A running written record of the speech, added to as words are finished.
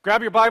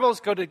Grab your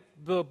Bibles, go to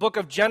the book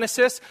of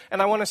Genesis,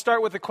 and I want to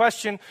start with the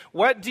question,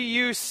 what do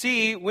you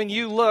see when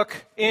you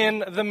look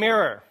in the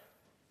mirror?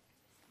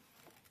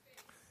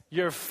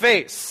 Your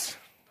face.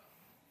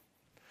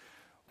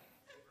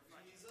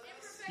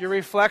 Your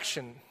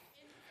reflection.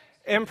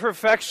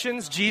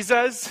 Imperfections,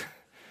 Jesus.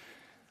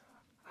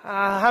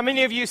 How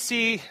many of you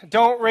see,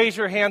 don't raise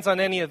your hands on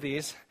any of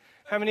these,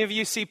 how many of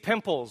you see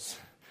pimples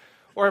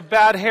or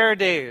bad hair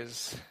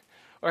days?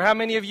 Or how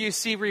many of you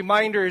see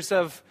reminders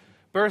of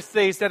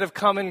birthdays that have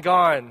come and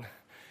gone?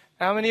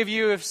 How many of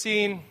you have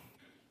seen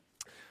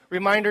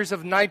reminders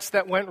of nights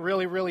that went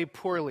really, really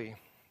poorly?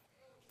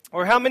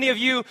 Or how many of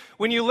you,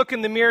 when you look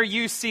in the mirror,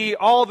 you see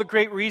all the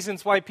great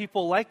reasons why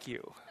people like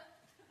you?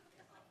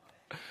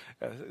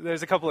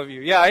 There's a couple of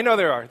you. Yeah, I know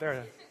there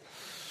are.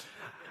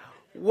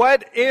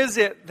 What is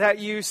it that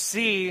you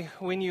see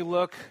when you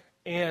look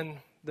in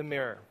the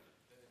mirror?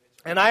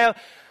 And I have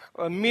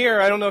a mirror,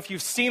 I don't know if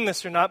you've seen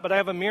this or not, but I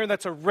have a mirror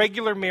that's a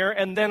regular mirror,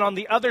 and then on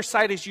the other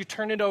side, as you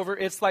turn it over,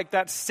 it's like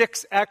that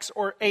 6X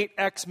or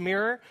 8X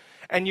mirror,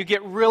 and you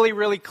get really,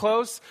 really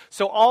close.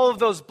 So all of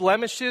those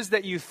blemishes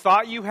that you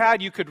thought you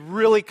had, you could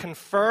really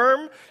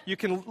confirm. You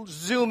can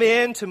zoom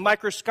in to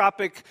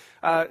microscopic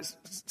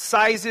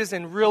sizes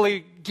and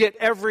really get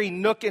every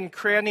nook and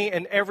cranny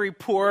and every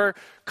pore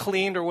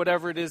cleaned or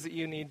whatever it is that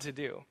you need to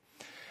do.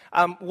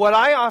 What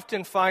I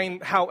often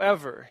find,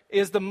 however,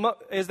 is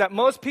that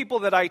most people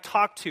that I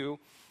talk to,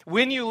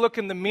 when you look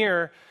in the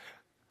mirror,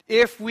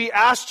 if we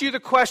asked you the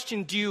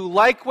question, do you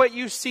like what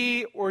you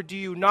see or do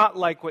you not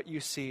like what you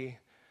see?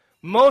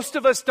 Most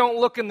of us don't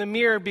look in the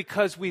mirror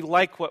because we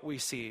like what we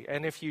see.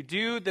 And if you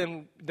do,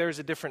 then there's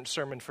a different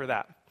sermon for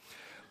that.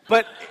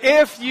 But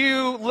if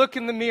you look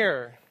in the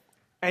mirror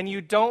and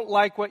you don't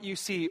like what you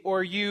see,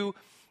 or you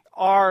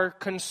are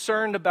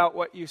concerned about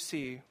what you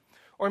see,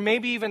 or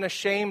maybe even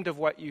ashamed of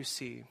what you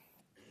see,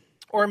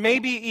 or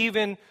maybe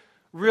even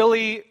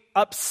really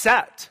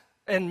upset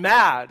and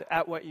mad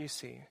at what you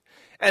see.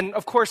 And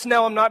of course,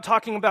 now I'm not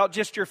talking about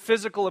just your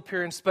physical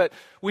appearance, but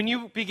when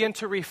you begin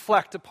to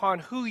reflect upon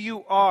who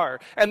you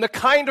are and the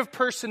kind of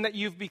person that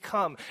you've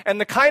become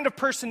and the kind of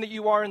person that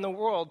you are in the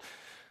world,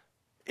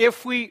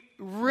 if we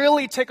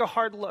really take a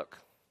hard look,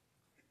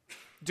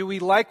 do we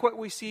like what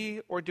we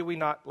see or do we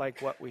not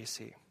like what we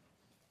see?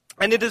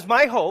 And it is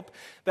my hope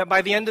that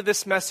by the end of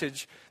this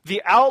message,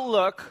 the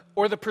outlook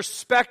or the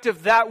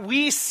perspective that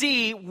we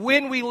see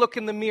when we look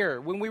in the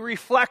mirror, when we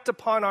reflect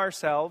upon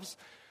ourselves,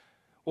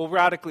 will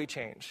radically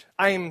change.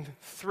 I am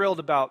thrilled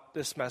about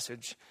this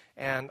message,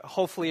 and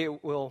hopefully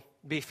it will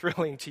be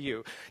thrilling to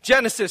you.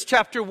 Genesis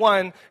chapter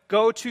 1,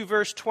 go to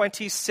verse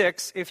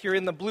 26. If you're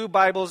in the blue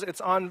Bibles,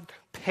 it's on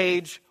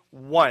page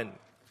 1.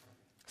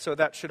 So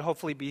that should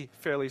hopefully be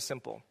fairly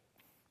simple.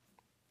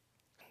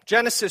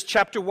 Genesis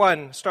chapter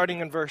 1, starting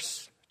in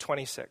verse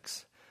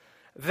 26.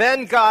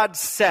 Then God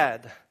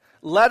said,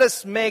 "Let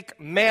us make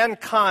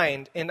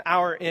mankind in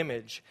our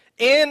image,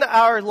 in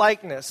our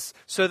likeness,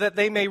 so that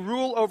they may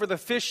rule over the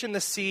fish in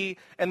the sea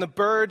and the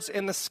birds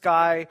in the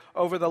sky,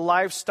 over the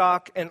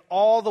livestock and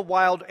all the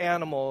wild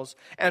animals,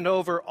 and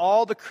over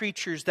all the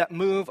creatures that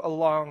move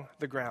along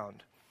the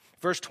ground."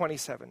 Verse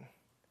 27.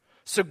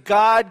 So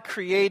God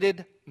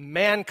created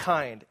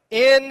mankind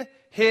in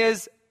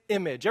his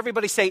image.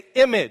 Everybody say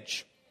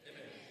image.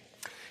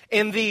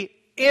 In the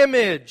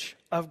image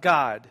of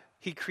God,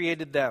 he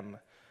created them.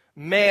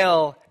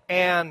 Male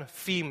and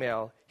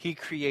female, he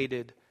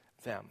created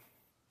them.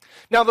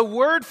 Now, the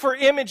word for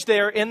image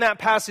there in that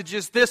passage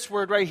is this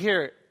word right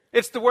here.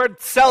 It's the word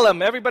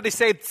tselem. Everybody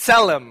say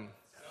tselem.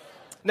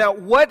 Now,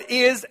 what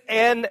is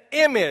an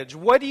image?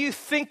 What do you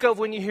think of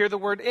when you hear the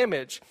word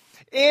image?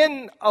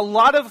 In a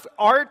lot of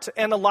art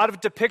and a lot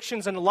of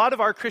depictions and a lot of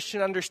our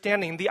Christian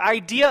understanding, the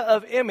idea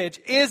of image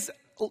is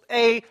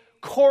a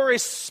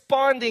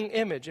corresponding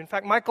image. In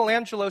fact,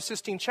 Michelangelo's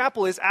Sistine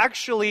Chapel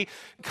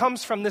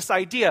comes from this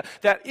idea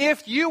that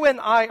if you and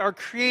I are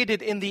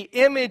created in the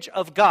image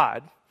of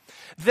God,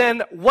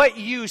 then what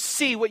you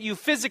see, what you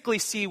physically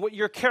see, what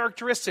your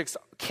characteristics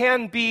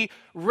can be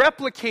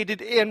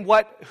replicated in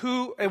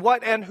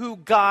what and who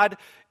God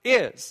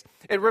is.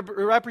 It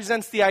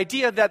represents the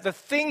idea that the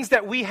things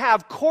that we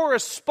have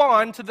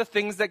correspond to the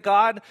things that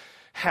God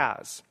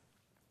has.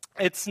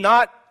 It's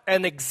not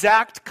an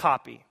exact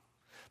copy,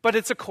 but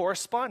it's a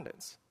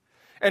correspondence.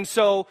 And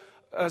so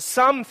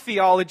some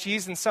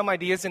theologies and some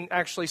ideas, and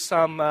actually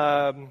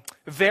some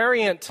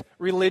variant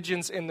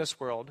religions in this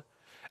world,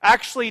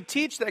 actually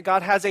teach that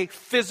God has a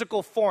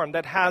physical form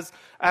that has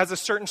a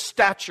certain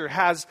stature,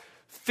 has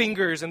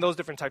fingers and those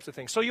different types of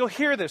things. So you'll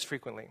hear this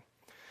frequently.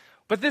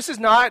 But this is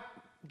not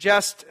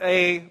just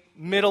a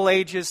Middle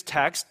Ages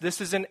text.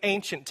 This is an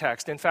ancient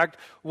text. In fact,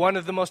 one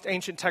of the most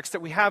ancient texts that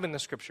we have in the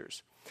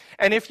Scriptures.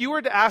 And if you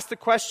were to ask the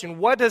question,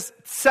 what does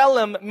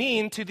tselem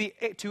mean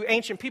to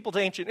ancient people, to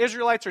ancient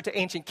Israelites, or to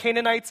ancient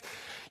Canaanites,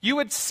 you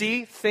would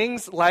see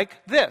things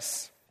like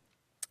this.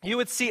 You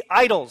would see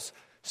idols,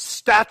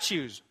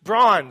 statues,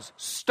 bronze,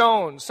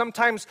 stone,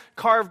 sometimes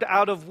carved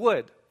out of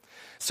wood.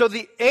 So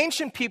the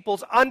ancient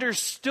peoples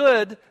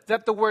understood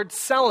that the word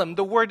tselem,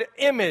 the word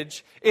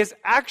image, is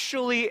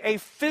actually a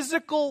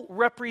physical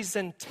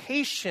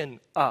representation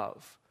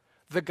of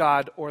the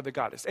god or the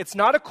goddess. It's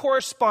not a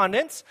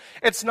correspondence.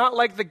 It's not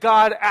like the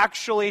god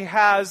actually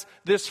has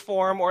this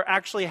form or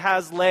actually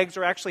has legs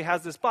or actually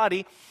has this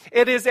body.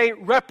 It is a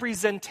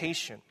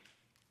representation.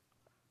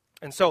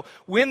 And so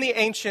when the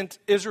ancient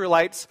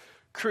Israelites,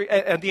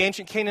 the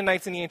ancient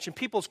Canaanites and the ancient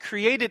peoples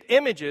created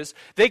images,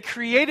 they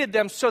created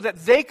them so that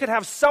they could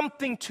have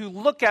something to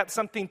look at,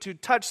 something to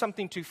touch,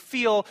 something to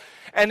feel,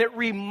 and it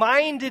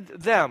reminded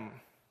them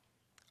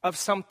of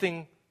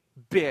something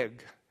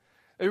big.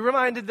 It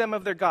reminded them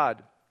of their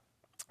God.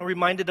 It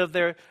reminded of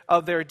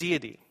their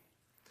deity.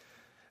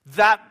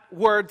 That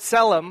word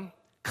tselem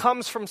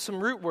comes from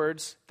some root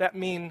words that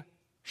mean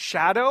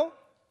shadow,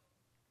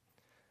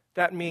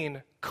 that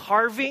mean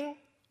carving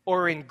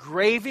or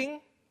engraving,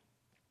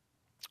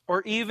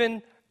 or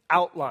even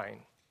outline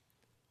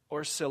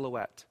or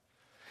silhouette.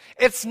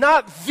 It's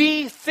not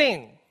the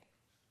thing.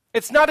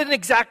 It's not an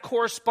exact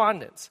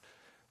correspondence,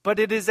 but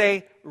it is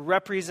a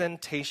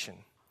representation.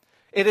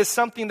 It is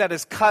something that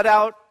is cut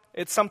out.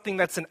 It's something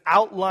that's an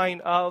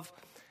outline of.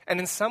 And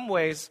in some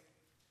ways,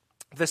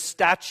 the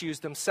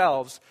statues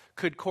themselves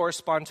could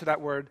correspond to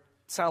that word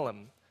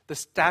tselem. The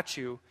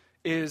statue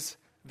is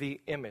the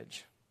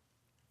image.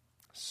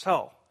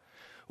 So,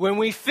 when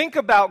we think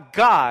about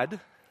God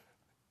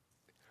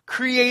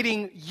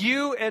creating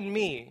you and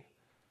me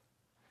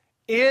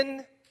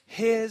in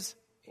His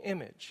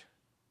image,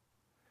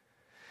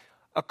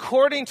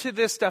 according to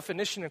this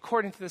definition,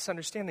 according to this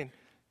understanding,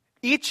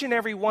 each and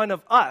every one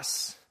of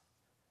us,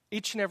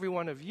 each and every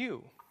one of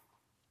you,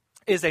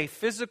 is a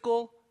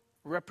physical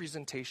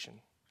representation,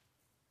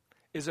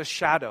 is a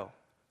shadow,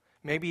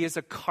 maybe is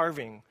a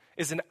carving,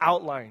 is an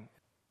outline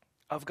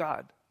of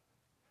God.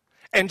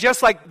 And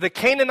just like the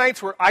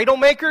Canaanites were idol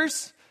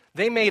makers,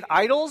 they made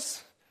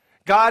idols,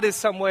 God is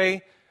some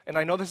way, and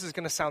I know this is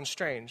going to sound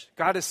strange,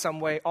 God is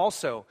some way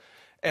also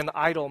an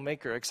idol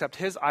maker, except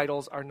His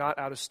idols are not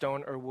out of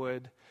stone or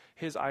wood.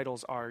 His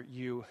idols are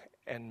you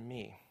and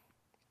me.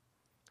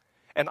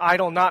 An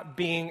idol not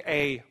being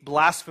a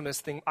blasphemous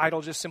thing,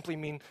 idol just simply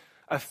mean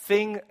a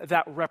thing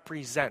that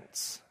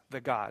represents the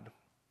God.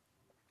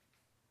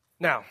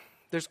 Now,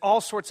 there's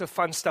all sorts of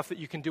fun stuff that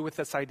you can do with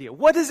this idea.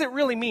 What does it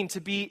really mean to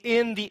be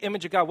in the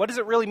image of God? What does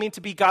it really mean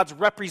to be God's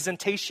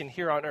representation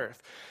here on earth?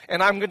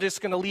 And I'm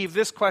just going to leave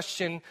this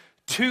question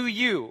to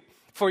you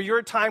for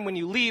your time when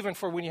you leave and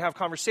for when you have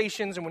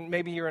conversations and when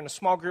maybe you're in a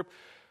small group.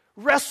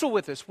 Wrestle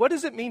with this. What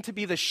does it mean to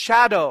be the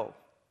shadow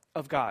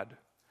of God?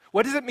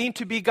 What does it mean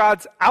to be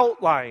God's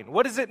outline?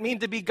 What does it mean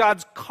to be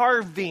God's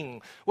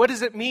carving? What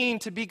does it mean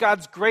to be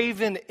God's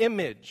graven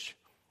image?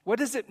 What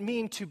does it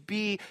mean to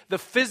be the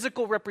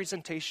physical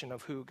representation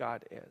of who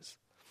God is?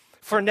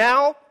 For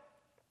now,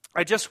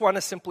 I just want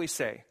to simply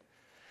say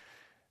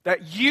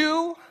that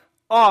you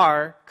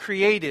are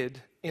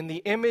created in the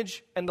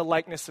image and the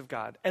likeness of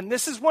God. And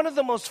this is one of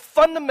the most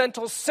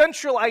fundamental,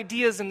 central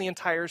ideas in the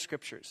entire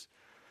Scriptures.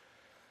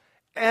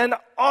 And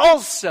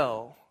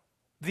also,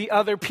 the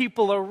other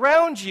people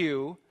around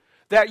you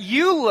that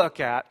you look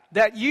at,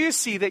 that you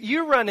see, that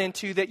you run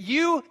into, that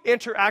you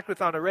interact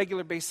with on a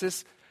regular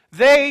basis,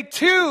 they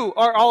too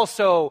are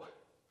also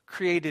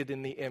created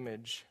in the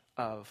image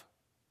of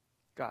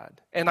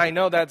God. And I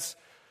know that's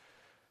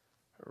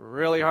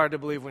really hard to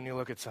believe when you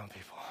look at some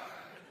people.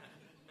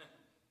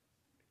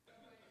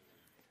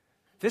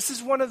 This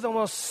is one of the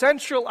most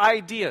central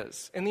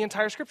ideas in the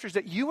entire Scriptures,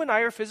 that you and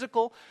I are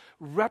physical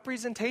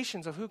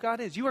representations of who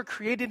God is. You are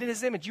created in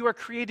His image. You are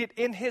created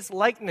in His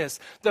likeness.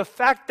 The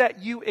fact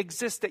that you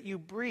exist, that you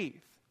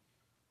breathe,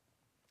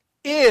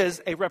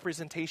 is a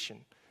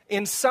representation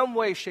in some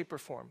way, shape, or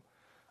form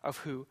of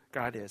who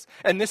God is.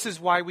 And this is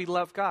why we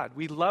love God.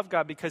 We love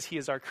God because He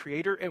is our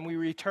Creator, and we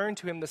return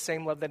to Him the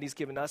same love that He's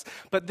given us.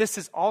 But this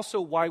is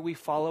also why we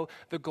follow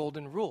the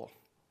golden rule: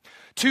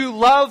 to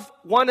love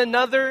one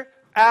another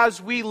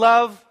as we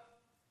love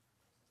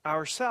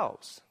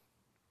ourselves.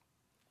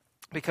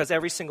 Because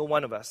every single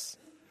one of us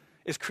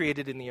is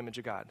created in the image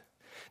of God.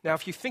 Now,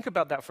 if you think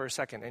about that for a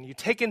second, and you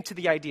take into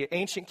the idea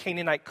ancient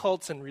Canaanite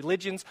cults and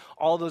religions,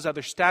 all those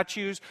other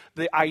statues,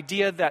 the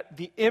idea that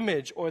the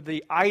image or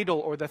the idol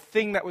or the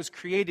thing that was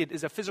created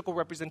is a physical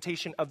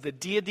representation of the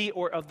deity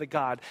or of the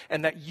God,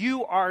 and that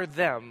you are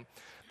them,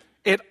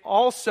 it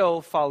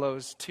also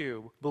follows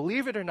too,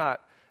 believe it or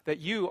not, that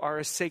you are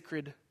a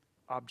sacred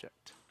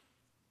object.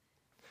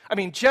 I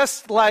mean,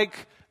 just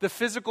like the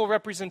physical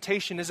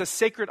representation is a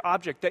sacred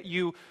object that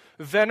you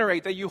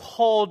venerate, that you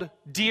hold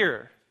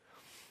dear,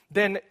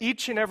 then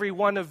each and every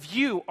one of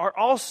you are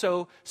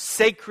also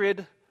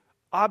sacred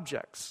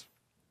objects.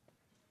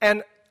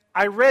 And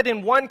I read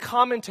in one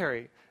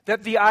commentary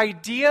that the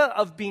idea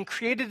of being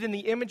created in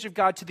the image of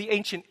God to the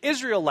ancient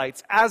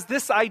Israelites, as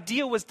this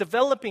idea was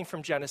developing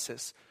from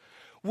Genesis,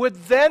 would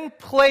then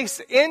place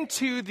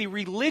into the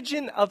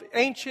religion of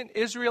ancient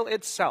Israel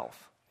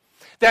itself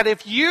that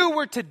if you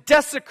were to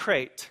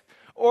desecrate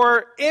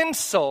or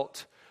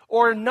insult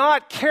or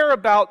not care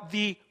about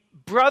the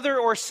brother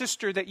or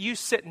sister that you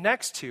sit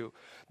next to,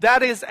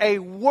 that is a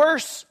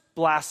worse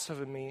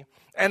blasphemy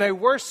and a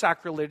worse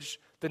sacrilege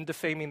than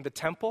defaming the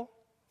temple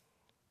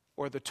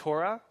or the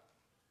Torah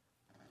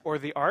or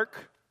the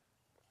ark.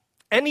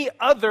 Any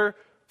other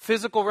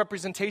physical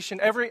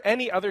representation,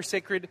 any other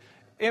sacred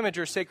image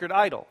or sacred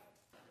idol.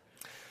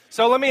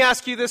 So let me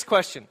ask you this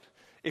question.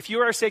 If you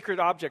are a sacred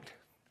object,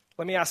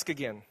 let me ask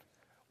again.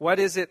 What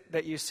is it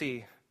that you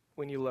see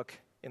when you look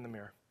in the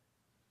mirror?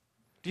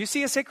 Do you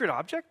see a sacred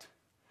object?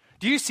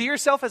 Do you see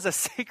yourself as a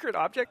sacred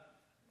object?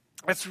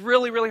 That's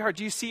really, really hard.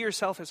 Do you see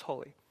yourself as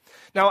holy?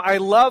 Now, I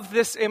love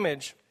this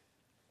image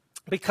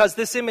because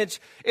this image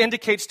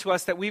indicates to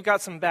us that we've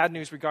got some bad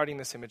news regarding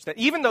this image. That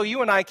even though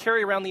you and I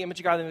carry around the image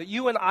of God, and that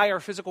you and I are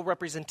physical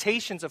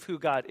representations of who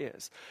God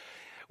is,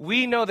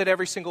 we know that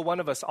every single one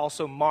of us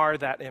also mar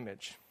that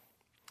image.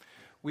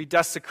 We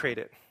desecrate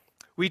it.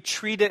 We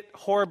treat it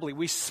horribly.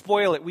 We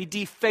spoil it. We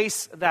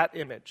deface that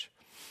image.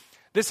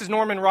 This is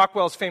Norman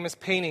Rockwell's famous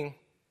painting,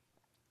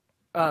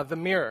 The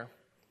Mirror.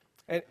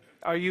 And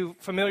are you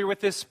familiar with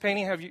this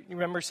painting? You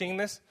remember seeing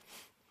this?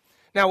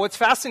 Now, what's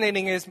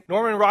fascinating is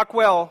Norman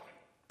Rockwell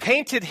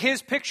painted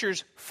his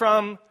pictures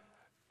from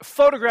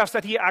photographs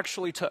that he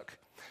actually took.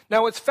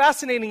 Now, what's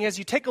fascinating is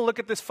you take a look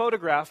at this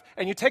photograph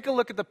and you take a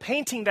look at the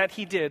painting that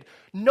he did.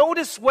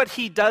 Notice what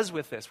he does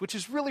with this, which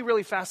is really,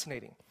 really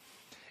fascinating.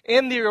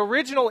 In the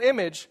original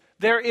image,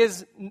 there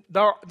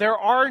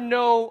are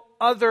no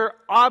other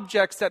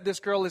objects that this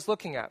girl is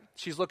looking at.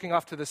 She's looking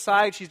off to the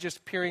side. She's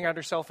just peering at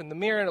herself in the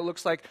mirror, and it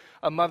looks like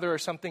a mother or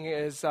something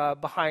is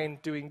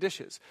behind doing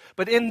dishes.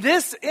 But in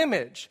this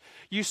image,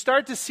 you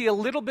start to see a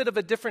little bit of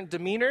a different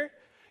demeanor.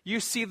 You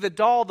see the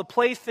doll, the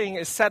plaything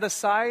is set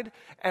aside,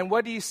 and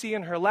what do you see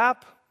in her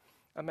lap?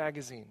 A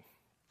magazine.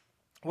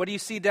 What do you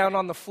see down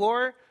on the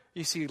floor?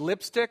 You see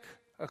lipstick,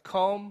 a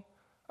comb,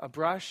 a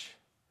brush.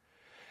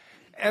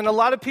 And a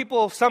lot of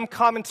people, some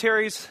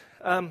commentaries,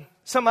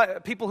 some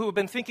people who have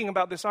been thinking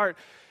about this art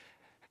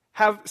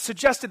have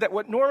suggested that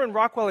what Norman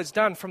Rockwell has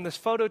done from this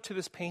photo to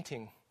this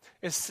painting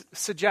is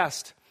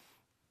suggest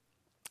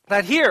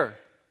that here,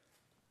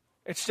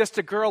 it's just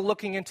a girl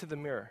looking into the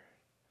mirror.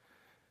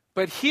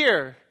 But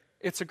here,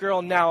 it's a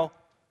girl now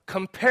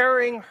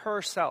comparing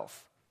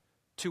herself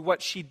to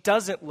what she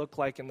doesn't look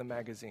like in the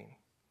magazine.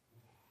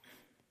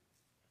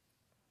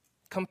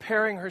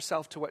 Comparing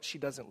herself to what she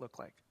doesn't look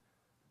like.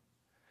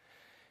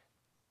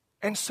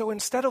 And so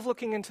instead of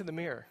looking into the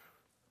mirror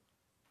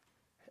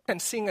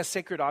and seeing a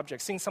sacred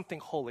object, seeing something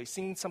holy,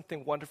 seeing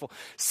something wonderful,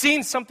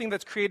 seeing something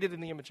that's created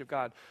in the image of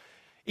God,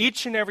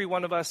 each and every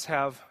one of us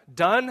have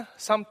done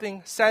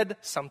something, said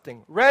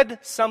something, read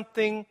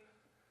something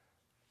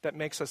that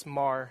makes us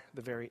mar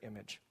the very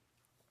image.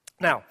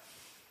 Now,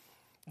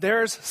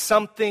 there's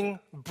something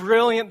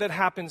brilliant that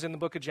happens in the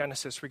book of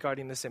Genesis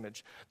regarding this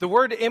image. The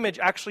word image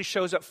actually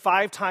shows up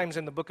 5 times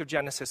in the book of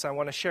Genesis. I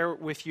want to share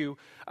with you.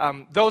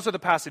 Those are the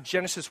passages,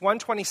 Genesis 1,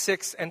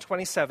 26, and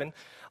 27.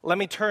 Let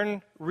me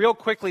turn real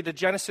quickly to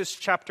Genesis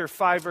chapter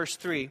 5, verse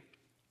 3.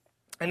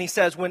 And he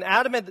says, when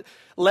Adam had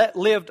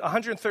lived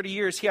 130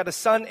 years, he had a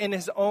son in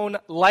his own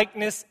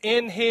likeness,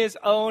 in his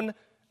own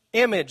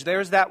image.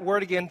 There's that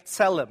word again,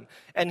 tselem.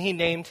 And he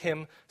named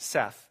him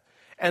Seth.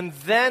 And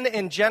then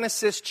in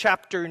Genesis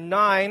chapter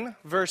 9,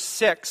 verse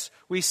 6,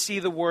 we see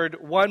the word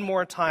one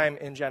more time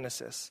in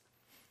Genesis.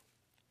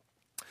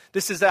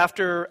 This is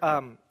after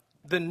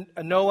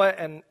Noah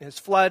and his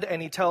flood,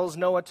 and he tells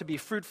Noah to be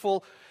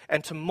fruitful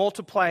and to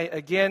multiply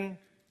again.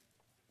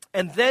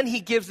 And then he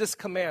gives this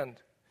command.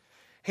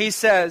 He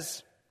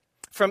says,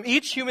 from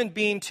each human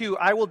being too,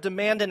 I will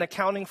demand an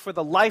accounting for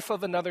the life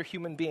of another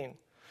human being.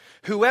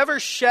 Whoever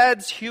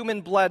sheds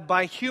human blood,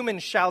 by human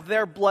shall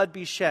their blood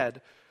be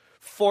shed.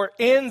 For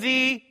in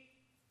the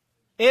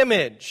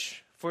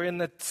image, for in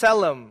the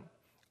tselem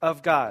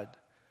of God,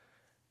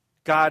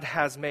 God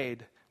has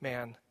made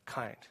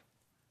mankind.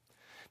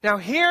 Now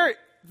here,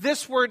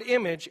 this word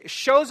image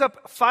shows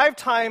up 5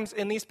 times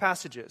in these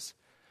passages.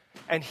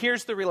 And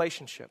here's the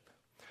relationship.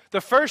 The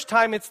first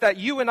time it's that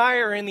you and I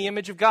are in the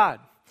image of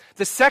God.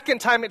 The second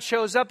time it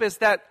shows up is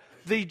that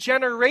the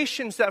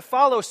generations that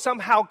follow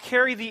somehow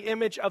carry the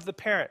image of the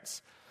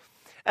parents.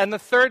 And the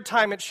third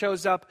time it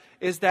shows up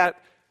is that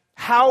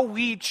how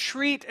we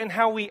treat and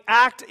how we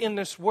act in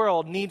this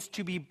world needs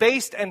to be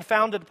based and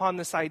founded upon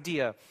this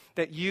idea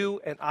that you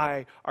and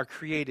I are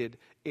created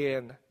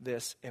in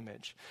this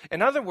image.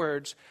 In other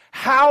words,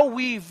 how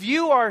we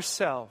view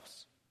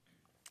ourselves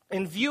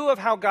in view of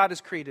how God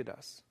has created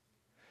us.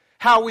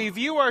 How we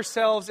view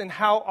ourselves and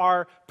how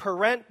our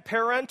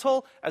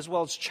parental as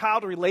well as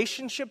child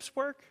relationships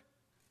work.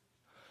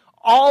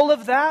 All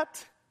of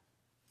that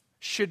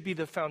should be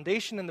the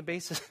foundation and the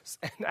basis,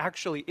 and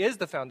actually is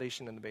the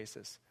foundation and the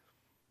basis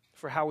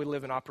for how we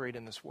live and operate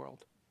in this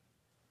world.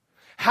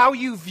 How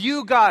you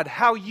view God,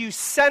 how you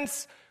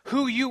sense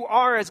who you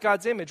are as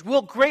God's image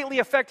will greatly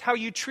affect how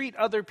you treat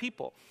other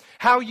people.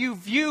 How you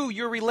view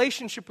your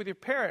relationship with your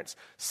parents.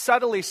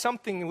 Subtly,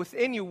 something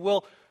within you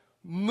will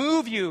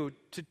move you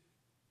to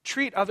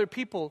treat other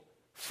people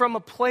from a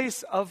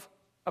place of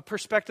a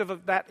perspective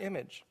of that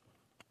image.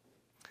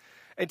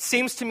 It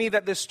seems to me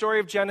that this story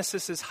of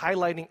Genesis is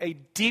highlighting a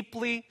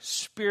deeply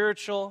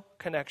spiritual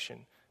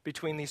connection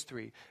between these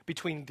three.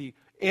 Between the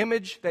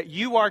image that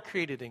you are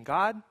created in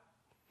God,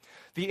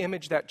 the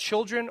image that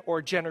children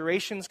or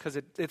generations, because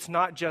it's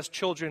not just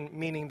children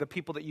meaning the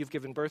people that you've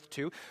given birth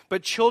to,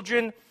 but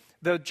children,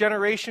 the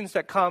generations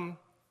that come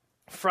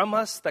from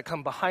us, that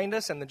come behind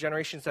us, and the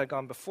generations that have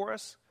gone before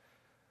us,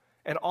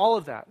 and all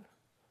of that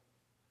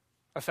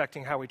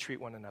affecting how we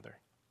treat one another.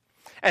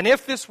 And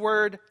if this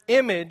word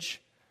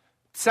image,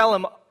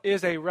 tselem,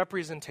 is a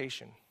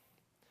representation,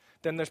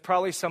 then there's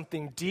probably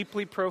something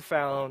deeply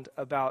profound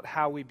about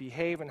how we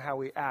behave and how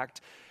we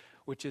act,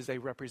 which is a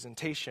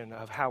representation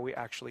of how we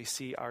actually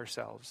see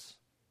ourselves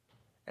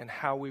and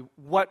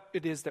what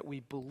it is that we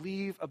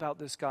believe about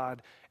this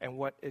God and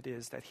what it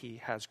is that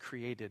he has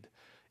created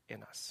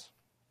in us.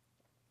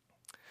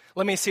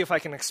 Let me see if I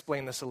can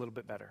explain this a little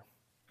bit better.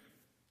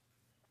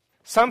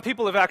 Some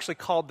people have actually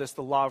called this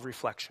the law of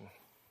reflection.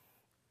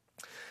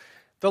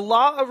 The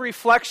law of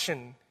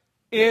reflection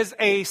is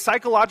a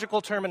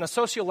psychological term and a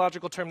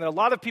sociological term that a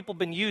lot of people have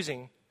been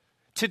using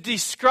to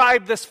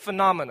describe this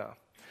phenomena.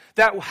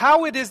 That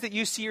how it is that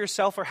you see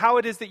yourself or how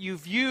it is that you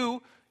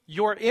view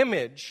your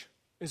image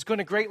is going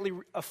to greatly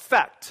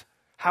affect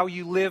how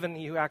you live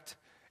and you act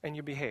and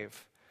you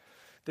behave.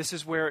 This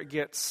is where it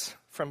gets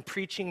from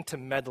preaching to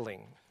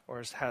meddling,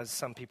 or as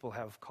some people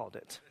have called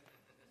it.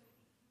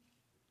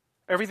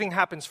 Everything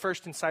happens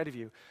first inside of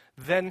you,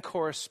 then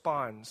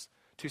corresponds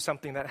to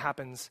something that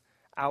happens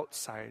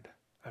outside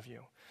of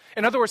you.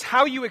 In other words,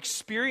 how you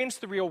experience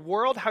the real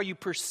world, how you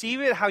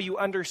perceive it, how you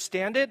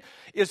understand it,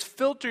 is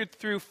filtered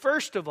through,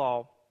 first of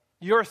all,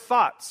 your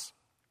thoughts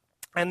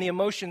and the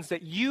emotions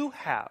that you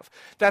have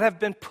that have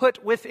been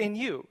put within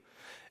you.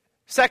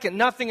 Second,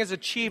 nothing is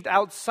achieved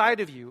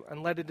outside of you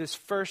unless it is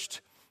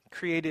first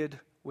created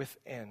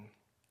within.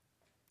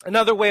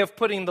 Another way of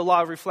putting the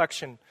law of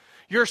reflection,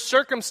 your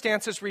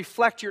circumstances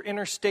reflect your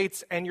inner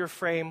states and your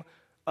frame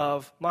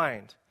of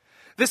mind.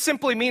 This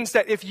simply means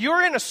that if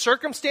you're in a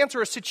circumstance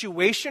or a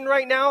situation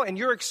right now and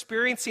you're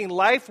experiencing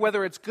life,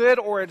 whether it's good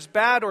or it's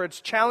bad or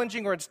it's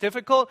challenging or it's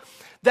difficult,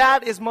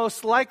 that is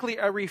most likely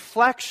a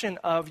reflection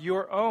of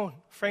your own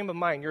frame of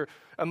mind, your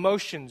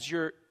emotions,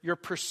 your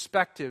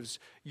perspectives,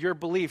 your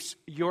beliefs,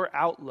 your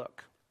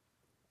outlook.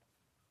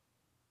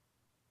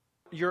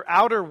 Your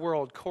outer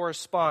world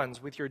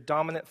corresponds with your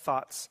dominant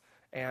thoughts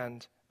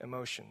and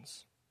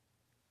emotions.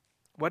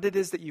 What it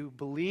is that you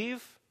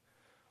believe,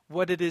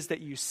 what it is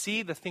that you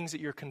see, the things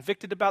that you're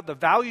convicted about, the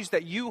values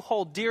that you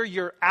hold dear,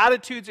 your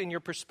attitudes and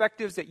your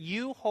perspectives that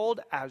you hold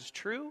as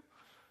true,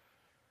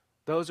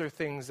 those are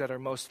things that are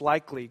most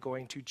likely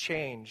going to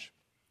change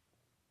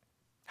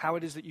how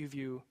it is that you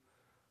view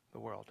the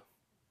world.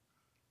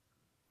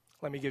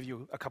 Let me give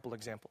you a couple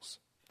examples.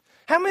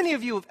 How many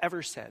of you have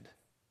ever said,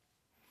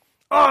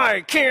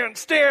 I can't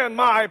stand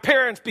my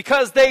parents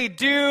because they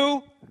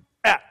do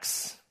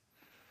X?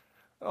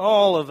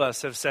 All of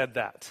us have said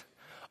that.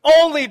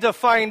 Only to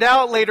find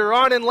out later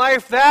on in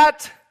life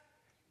that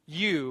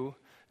you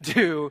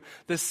do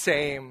the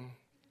same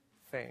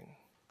thing.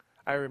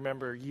 I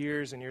remember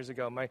years and years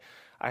ago,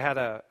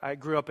 I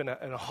grew up in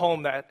a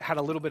home that had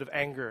a little bit of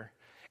anger.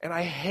 And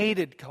I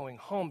hated going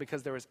home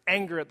because there was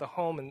anger at the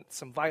home and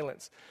some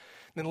violence.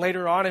 And then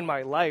later on in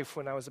my life,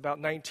 when I was about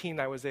 19,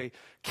 I was a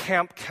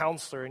camp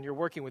counselor, and you're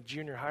working with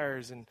junior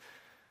hires, and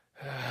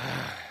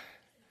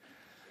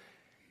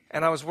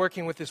I was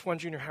working with this one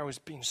junior hire who was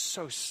being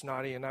so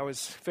snotty, and I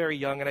was very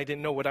young, and I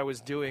didn't know what I was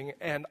doing,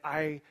 and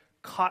I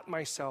caught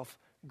myself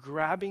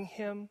grabbing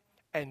him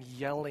and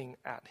yelling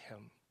at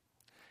him.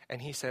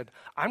 And he said,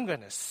 I'm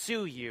going to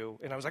sue you.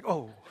 And I was like,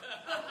 oh.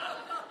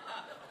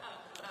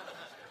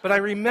 But I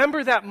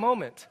remember that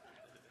moment.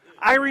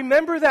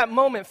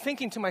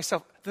 Thinking to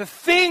myself, the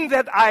thing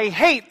that I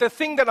hate, the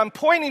thing that I'm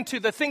pointing to,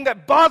 the thing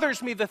that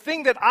bothers me, the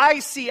thing that I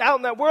see out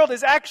in that world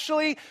is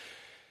actually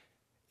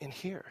in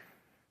here.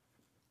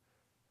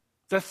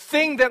 The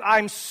thing that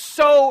I'm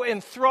so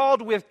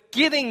enthralled with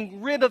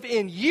getting rid of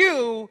in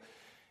you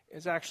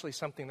is actually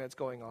something that's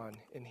going on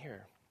in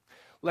here.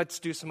 Let's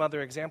do some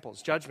other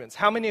examples. Judgments.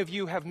 How many of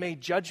you have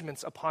made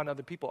judgments upon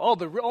other people? Oh,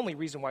 the only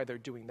reason why they're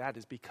doing that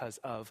is because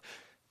of,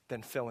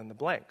 then fill in the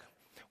blank.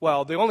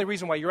 Well, the only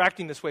reason why you're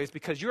acting this way is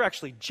because you're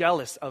actually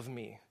jealous of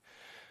me.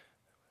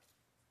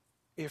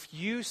 If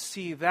you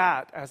see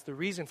that as the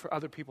reason for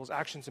other people's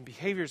actions and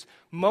behaviors,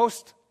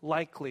 most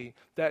likely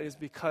that is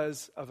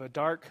because of a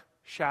dark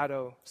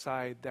shadow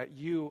side that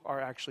you are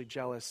actually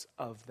jealous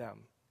of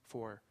them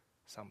for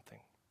something.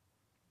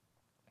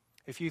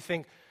 If you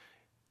think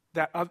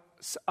that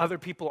other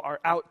people are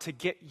out to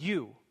get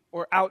you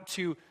or out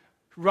to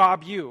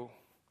rob you,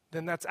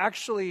 then that's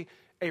actually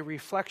a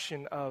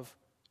reflection of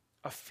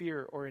a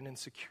fear or an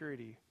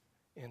insecurity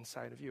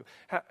inside of you.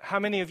 How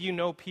many of you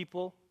know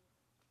people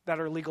that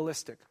are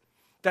legalistic,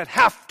 that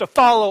have to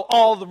follow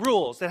all the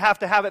rules, that have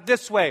to have it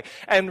this way?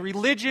 And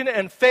religion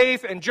and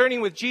faith and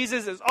journeying with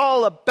Jesus is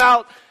all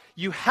about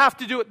you have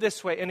to do it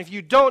this way. And if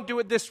you don't do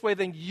it this way,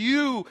 then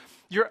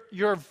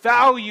your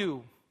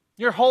value,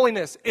 your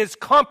holiness is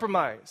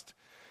compromised.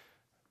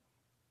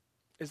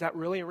 is that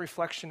really a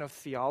reflection of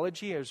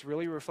theology? Is it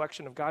really a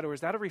reflection of God? Or is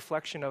that a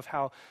reflection of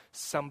how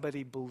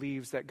somebody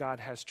believes that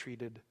God has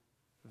treated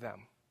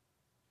them?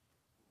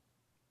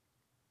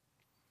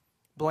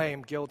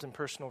 Blame, guilt, and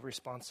personal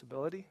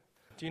responsibility.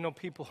 Do you know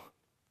people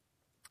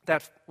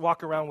that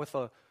walk around with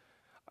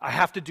I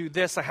have to do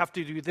this,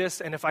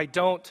 and if I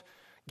don't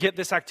get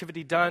this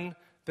activity done,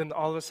 then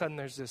all of a sudden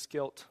there's this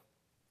guilt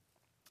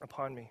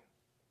upon me.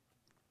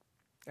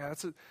 Yeah,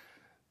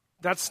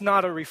 that's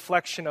not a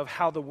reflection of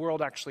how the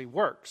world actually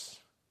works.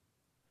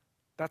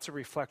 That's a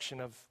reflection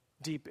of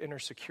deep inner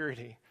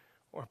security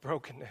or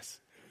brokenness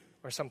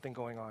or something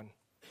going on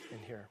in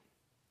here.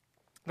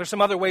 There's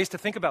some other ways to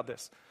think about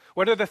this.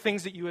 What are the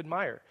things that you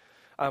admire?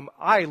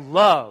 I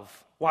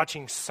love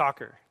watching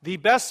soccer, the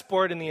best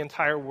sport in the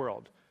entire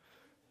world.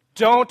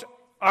 Don't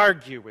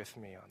argue with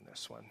me on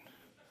this one.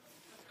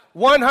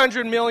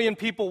 100 million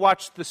people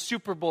watch the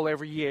Super Bowl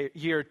every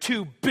year.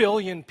 2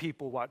 billion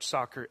people watch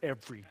soccer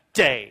every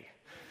day.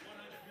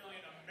 100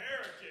 million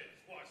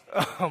Americans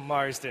watch. Oh,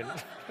 Marsden.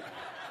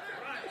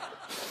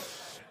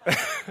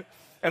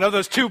 And of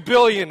those 2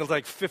 billion,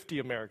 like 50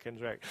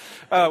 Americans, right,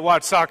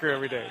 watch soccer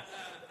every day.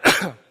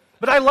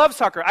 But I love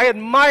soccer. I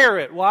admire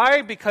it.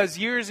 Why? Because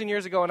years and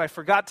years ago, and I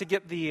forgot to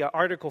get the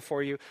article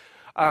for you,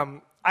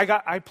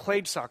 I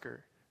played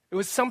soccer. It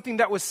was something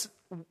that was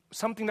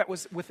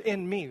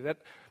within me. That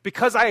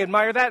because I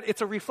admire that,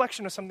 it's a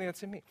reflection of something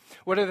that's in me.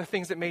 What are the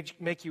things that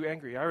make you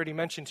angry? I already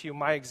mentioned to you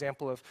my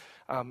example of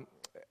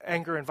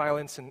anger and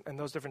violence and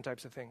those different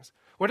types of things.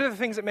 What are the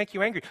things that make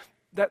you angry?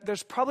 That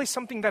there's probably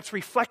something that's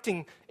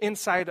reflecting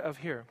inside of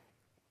here.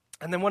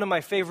 And then one of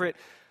my favorite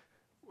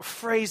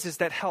phrases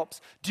that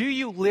helps. Do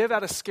you live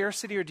out of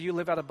scarcity or do you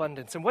live out of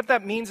abundance? And what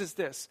that means is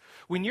this.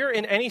 When you're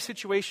in any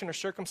situation or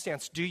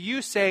circumstance, do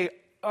you say,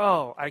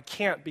 oh, I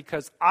can't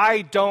because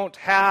I don't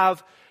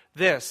have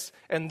this,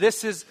 and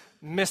this is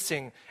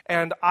missing,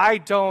 and I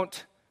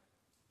don't,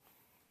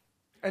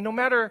 and no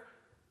matter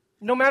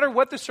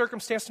what the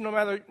circumstance, no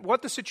matter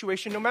what the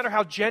situation, no matter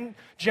how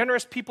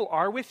generous people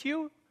are with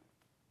you,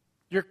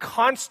 your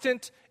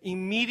constant,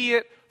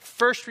 immediate,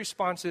 first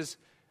response is,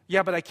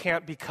 yeah, but I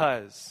can't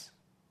because.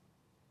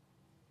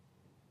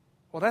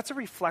 Well, that's a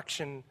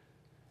reflection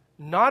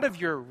not of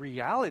your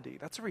reality.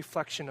 That's a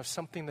reflection of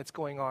something that's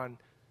going on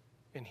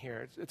in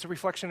here. It's a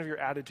reflection of your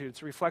attitude.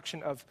 It's a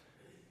reflection of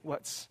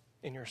what's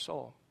in your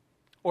soul.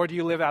 Or do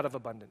you live out of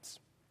abundance?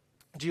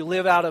 Do you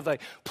live out of a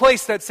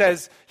place that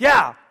says,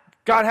 yeah,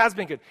 God has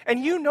been good? And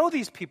you know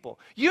these people.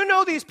 You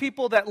know these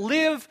people that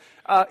live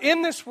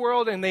in this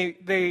world and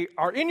they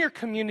are in your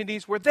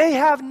communities where they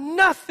have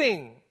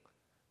nothing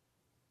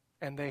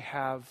and they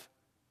have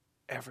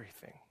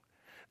everything.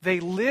 They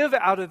live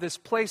out of this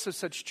place of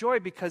such joy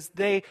because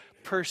they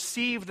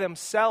perceive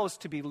themselves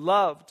to be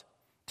loved,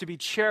 to be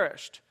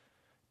cherished,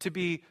 to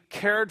be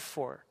cared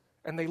for,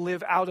 and they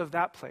live out of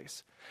that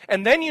place.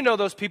 And then you know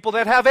those people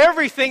that have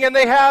everything and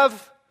they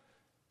have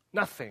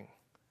nothing.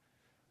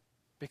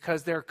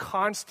 Because their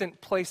constant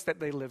place that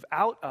they live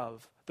out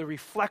of, the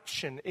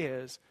reflection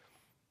is,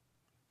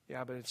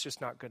 yeah, but it's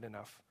just not good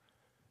enough.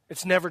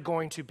 It's never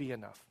going to be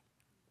enough.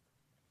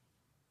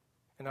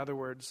 In other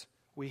words,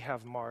 we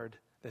have marred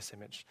this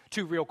image.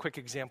 2 real quick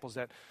examples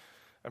that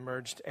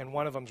emerged, and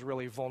one of them is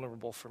really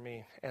vulnerable for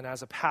me. And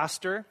as a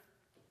pastor,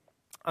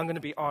 I'm going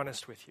to be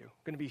honest with you.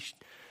 I'm going to be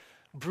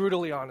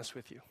brutally honest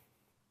with you.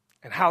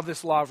 And how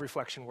this law of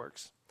reflection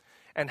works.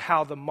 And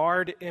how the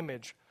marred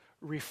image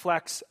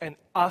reflects and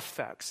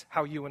affects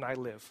how you and I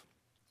live.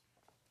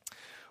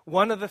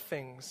 One of the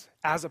things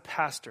as a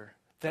pastor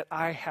that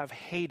I have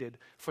hated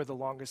for the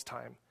longest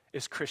time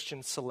is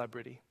Christian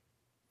celebrity.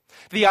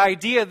 The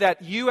idea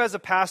that you as a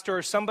pastor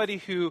or somebody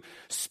who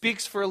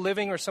speaks for a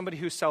living or somebody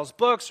who sells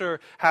books or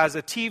has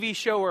a TV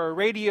show or a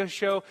radio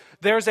show,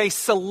 there's a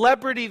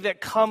celebrity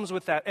that comes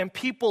with that. And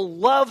people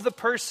love the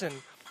person.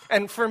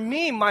 And for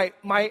me,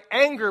 my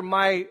anger,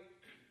 my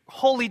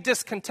holy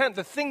discontent,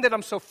 the thing that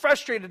I'm so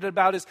frustrated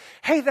about is,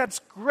 hey, that's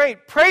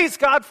great. Praise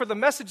God for the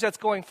message that's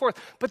going forth.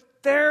 But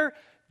they're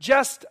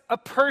just a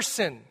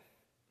person.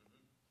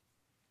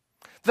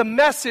 The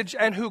message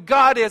and who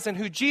God is and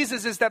who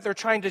Jesus is that they're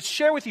trying to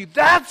share with you,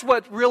 that's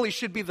what really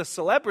should be the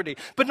celebrity,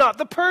 but not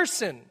the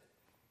person.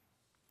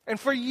 And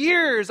for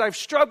years, I've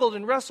struggled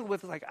and wrestled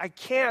with,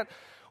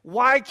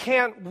 why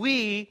can't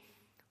we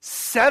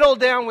settle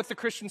down with the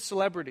Christian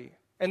celebrity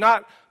and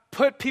not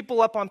put people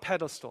up on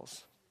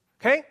pedestals?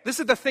 Okay? This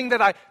is the thing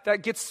that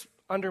gets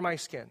under my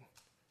skin.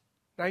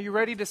 Now, you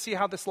ready to see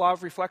how this law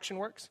of reflection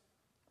works?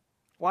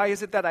 Why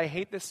is it that I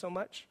hate this so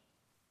much?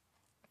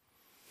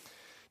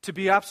 To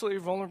be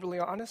absolutely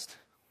vulnerably honest,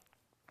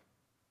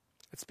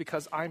 it's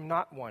because I'm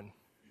not one.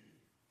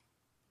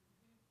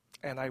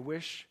 And I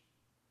wish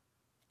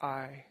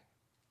I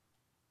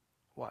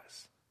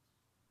was.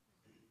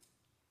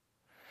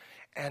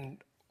 And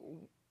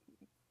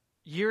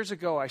years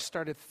ago, I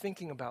started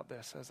thinking about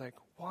this. I was like,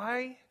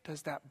 why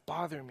does that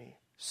bother me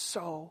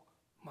so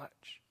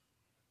much?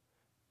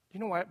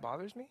 You know why it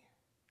bothers me?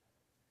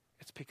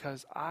 It's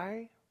because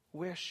I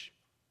wish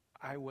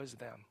I was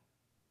them.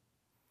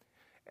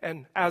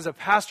 and as a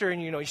pastor,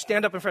 and you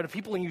stand up in front of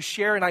people and you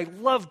share, and I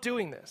love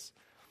doing this.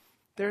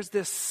 There's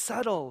this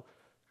subtle,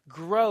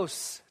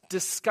 gross,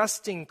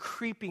 disgusting,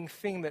 creeping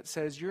thing that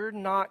says you're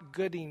not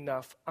good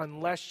enough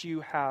unless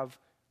you have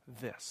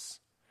this.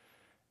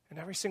 And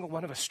every single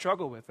one of us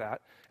struggle with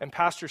that, and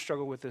pastors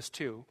struggle with this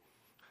too.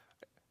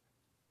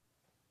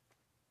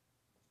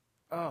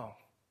 Oh.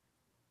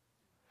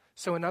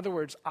 So in other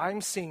words,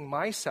 I'm seeing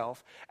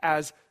myself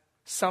as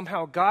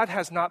somehow God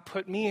has not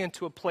put me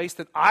into a place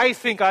that I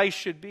think I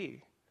should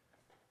be.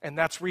 And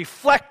that's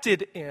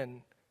reflected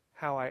in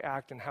how I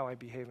act and how I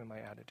behave in my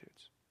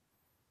attitudes.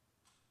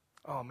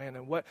 Oh man,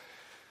 and what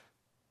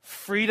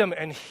freedom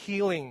and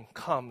healing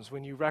comes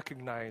when you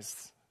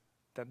recognize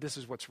that this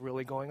is what's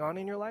really going on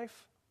in your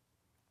life.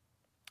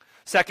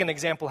 Second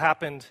example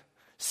happened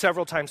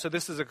several times. So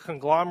this is a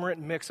conglomerate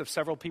mix of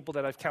several people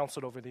that I've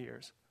counseled over the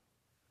years.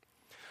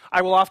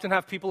 I will often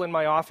have people in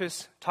my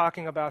office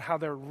talking about how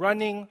they're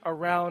running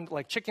around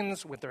like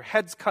chickens with their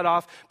heads cut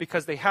off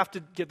because they have to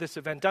get this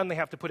event done. They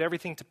have to put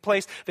everything to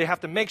place. They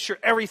have to make sure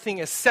everything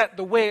is set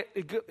the way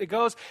it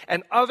goes.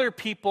 And other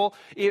people,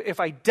 if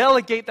I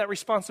delegate that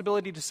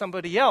responsibility to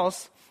somebody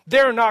else,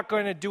 they're not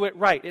going to do it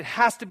right. It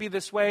has to be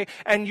this way.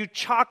 And you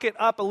chalk it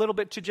up a little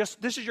bit to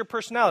just, this is your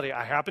personality.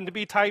 I happen to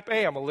be type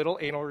A. I'm a little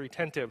anal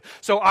retentive.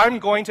 So I'm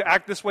going to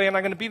act this way and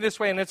I'm going to be this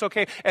way and it's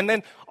okay. And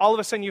then all of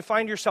a sudden you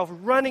find yourself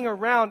running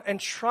around and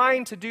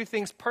trying to do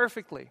things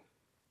perfectly.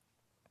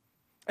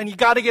 And you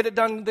got to get it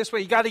done this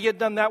way. You got to get it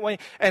done that way.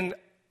 And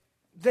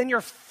then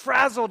you're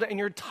frazzled and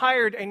you're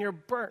tired and you're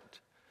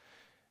burnt.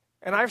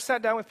 And I've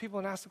sat down with people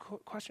and asked the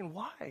question,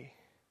 why?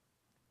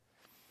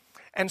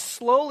 And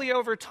slowly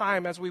over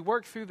time, as we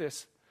work through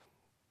this,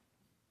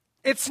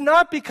 it's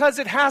not because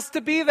it has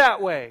to be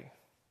that way.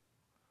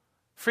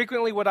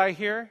 Frequently what I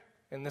hear,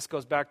 and this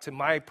goes back to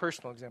my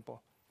personal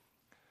example,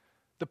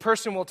 the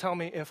person will tell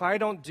me, if I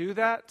don't do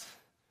that,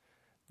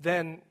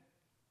 then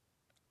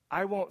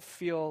I won't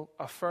feel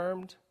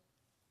affirmed,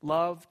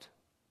 loved,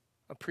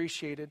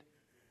 appreciated.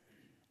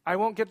 I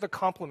won't get the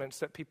compliments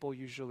that people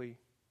usually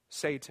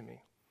say to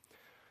me.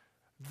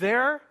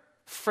 Their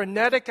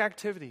frenetic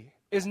activity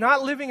is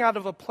not living out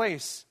of a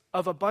place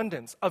of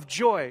abundance, of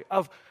joy,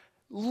 of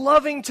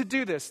loving to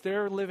do this.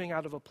 They're living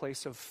out of a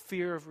place of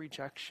fear of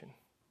rejection.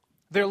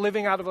 They're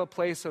living out of a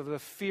place of the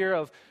fear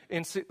of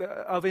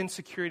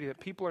insecurity, that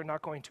people are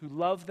not going to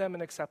love them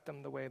and accept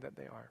them the way that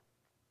they are.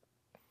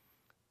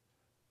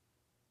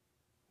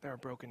 They're a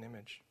broken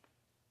image.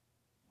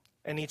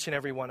 And each and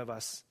every one of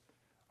us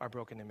are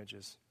broken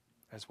images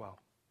as well.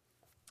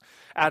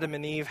 Adam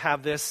and Eve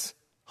have this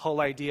whole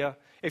idea.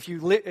 If you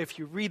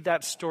read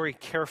that story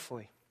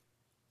carefully,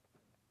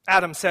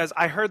 Adam says,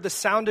 I heard the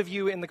sound of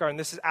you in the garden.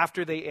 This is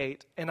after they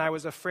ate. And I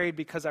was afraid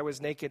because I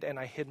was naked and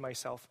I hid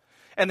myself.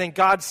 And then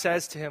God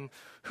says to him,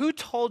 who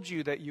told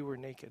you that you were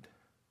naked?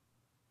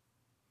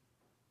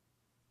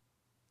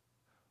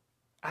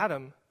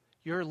 Adam,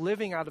 you're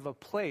living out of a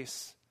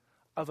place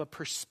of a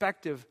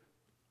perspective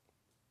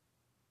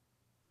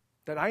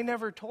that I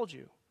never told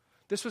you.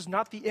 This was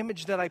not the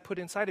image that I put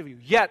inside of you.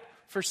 Yet,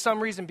 for some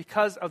reason,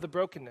 because of the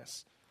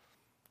brokenness,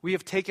 we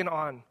have taken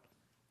on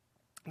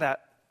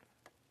that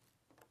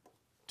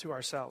to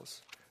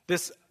ourselves.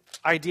 This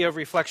idea of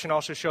reflection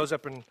also shows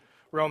up in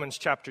Romans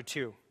chapter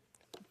 2,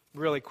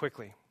 really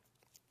quickly.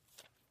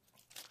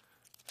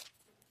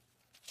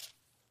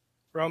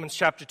 Romans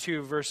chapter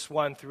 2, verse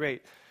 1 through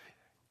 8.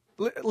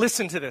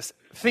 Listen to this,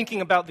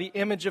 thinking about the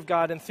image of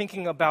God and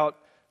thinking about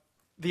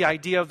the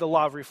idea of the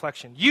law of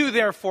reflection. You,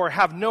 therefore,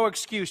 have no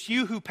excuse,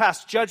 you who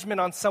pass judgment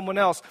on someone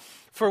else.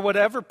 For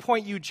whatever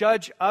point you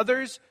judge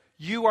others,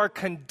 you are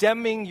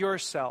condemning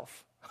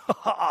yourself.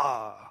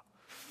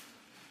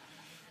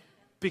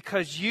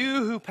 Because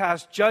you who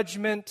pass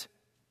judgment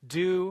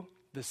do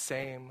the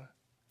same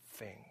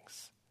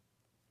things.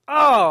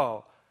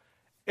 Oh,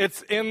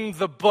 it's in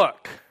the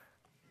book.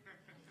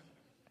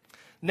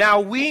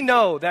 Now we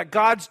know that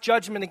God's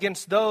judgment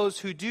against those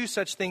who do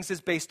such things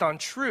is based on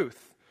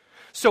truth.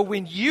 So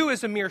when you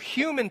as a mere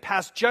human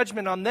pass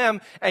judgment on them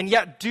and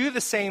yet do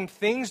the same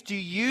things, do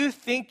you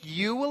think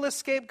you will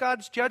escape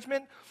God's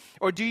judgment?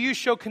 Or do you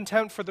show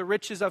contempt for the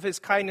riches of his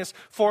kindness,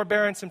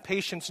 forbearance, and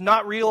patience,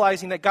 not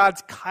realizing that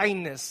God's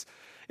kindness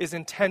is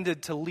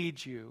intended to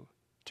lead you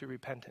to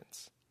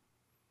repentance?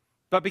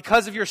 But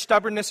because of your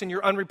stubbornness and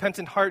your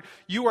unrepentant heart,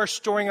 you are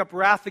storing up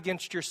wrath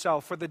against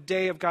yourself for the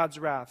day of God's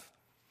wrath.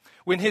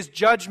 When his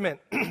judgment,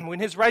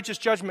 when his righteous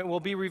judgment will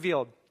be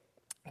revealed,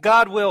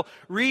 God will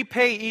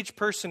repay each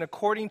person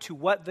according to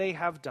what they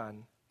have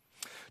done.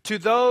 To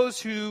those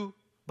who,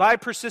 by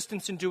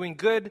persistence in doing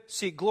good,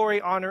 seek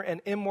glory, honor,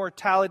 and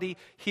immortality,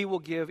 he will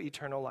give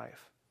eternal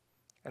life.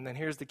 And then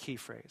here's the key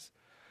phrase.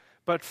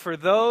 But for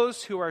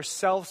those who are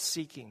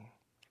self-seeking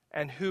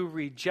and who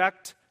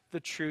reject the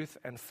truth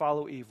and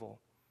follow evil,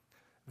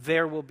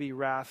 there will be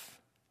wrath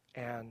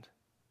and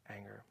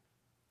anger.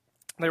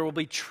 There will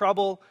be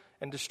trouble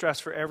and distress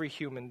for every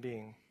human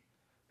being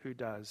who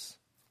does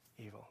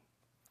evil.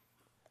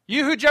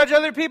 You who judge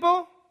other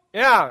people?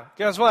 Yeah,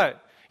 guess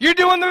what? You're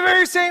doing the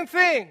very same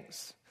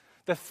things.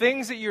 The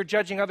things that you're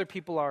judging other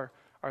people are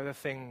the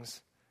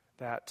things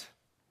that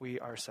we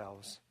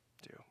ourselves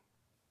do.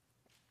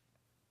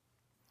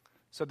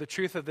 So the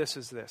truth of this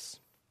is this.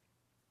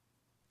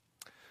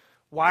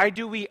 Why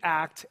do we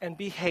act and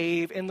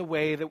behave in the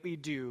way that we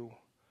do?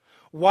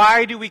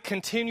 Why do we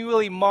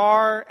continually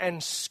mar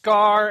and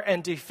scar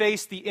and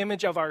deface the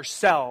image of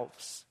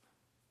ourselves?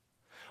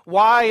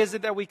 Why is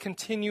it that we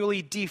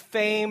continually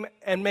defame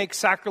and make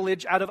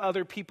sacrilege out of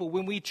other people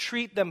when we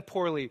treat them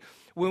poorly,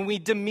 when we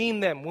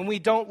demean them, when we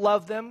don't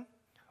love them?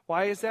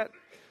 Why is that?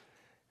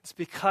 It's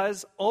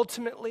because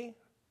ultimately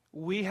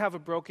we have a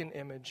broken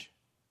image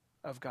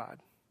of God.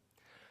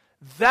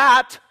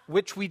 That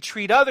which we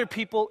treat other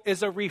people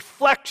is a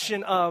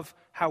reflection of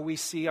how we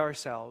see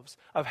ourselves,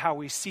 of how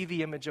we see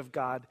the image of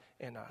God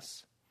in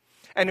us.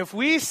 And if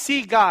we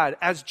see God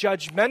as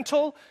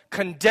judgmental,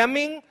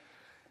 condemning,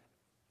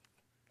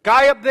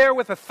 guy up there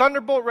with a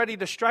thunderbolt ready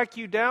to strike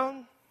you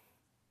down,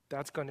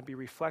 that's going to be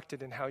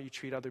reflected in how you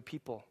treat other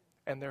people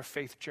and their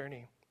faith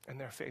journey and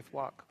their faith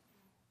walk.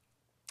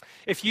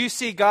 If you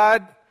see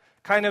God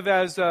kind of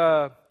as,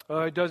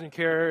 he doesn't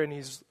care and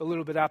he's a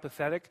little bit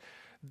apathetic,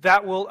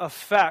 that will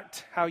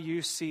affect how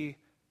you see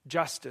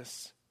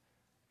justice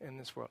in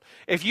this world.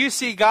 If you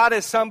see God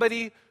as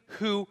somebody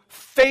who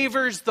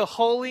favors the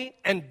holy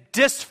and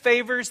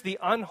disfavors the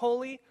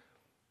unholy,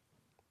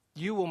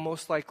 you will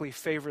most likely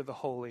favor the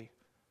holy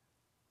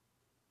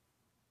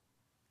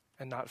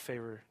and not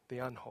favor the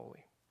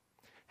unholy.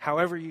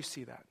 However you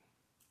see that.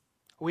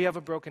 We have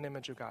a broken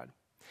image of God.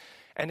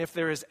 And if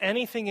there is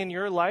anything in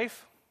your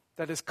life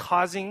that is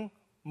causing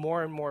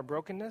more and more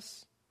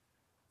brokenness,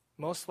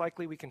 most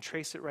likely we can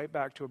trace it right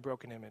back to a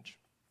broken image.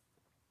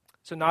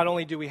 So not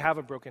only do we have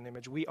a broken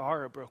image, we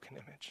are a broken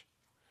image.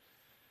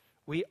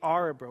 We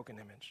are a broken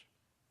image.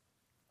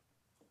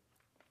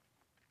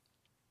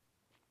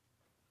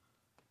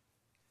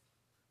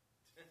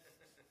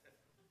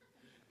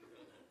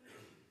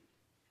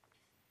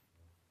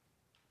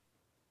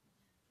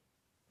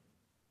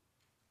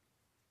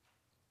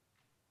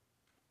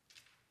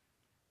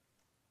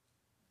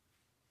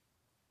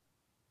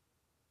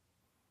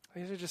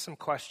 These are just some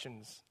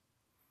questions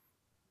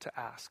to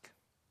ask.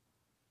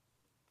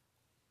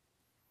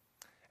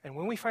 And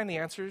when we find the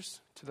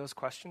answers to those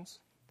questions,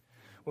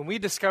 when we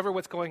discover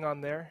what's going on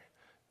there,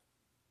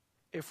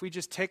 if we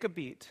just take a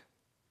beat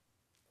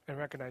and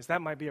recognize that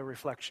might be a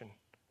reflection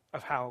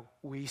of how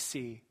we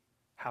see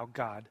how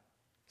God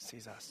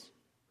sees us.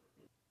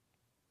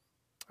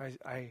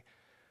 I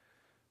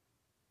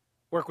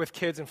work with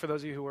kids, and for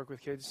those of you who work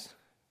with kids,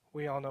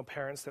 we all know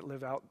parents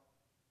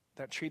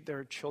that treat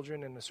their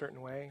children in a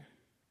certain way.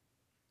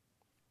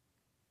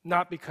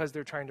 Not because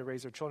they're trying to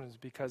raise their children, it's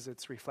because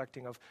it's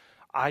reflecting of,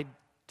 I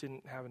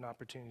didn't have an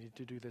opportunity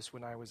to do this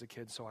when I was a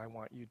kid, so I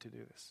want you to do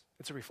this.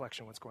 It's a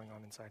reflection of what's going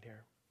on inside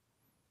here.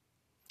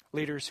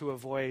 Leaders who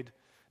avoid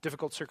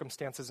difficult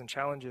circumstances and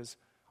challenges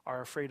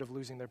are afraid of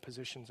losing their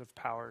positions of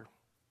power.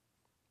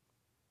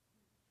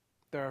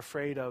 They're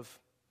afraid of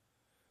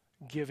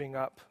giving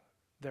up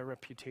their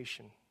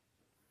reputation.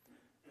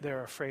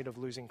 They're afraid of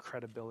losing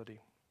credibility.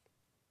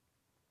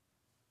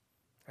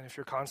 And if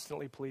you're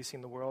constantly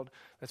policing the world,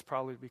 that's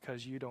probably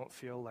because you don't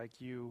feel like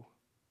you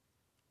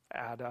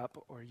add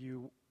up or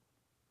you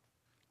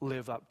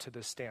live up to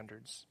the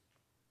standards.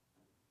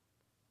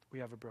 We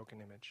have a broken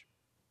image.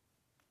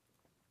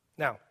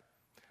 Now,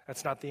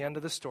 that's not the end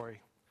of the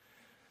story.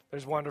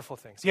 There's wonderful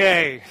things.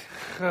 Yay!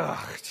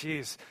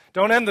 Jeez.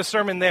 Don't end the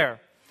sermon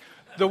there.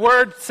 The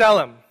word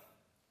tselem,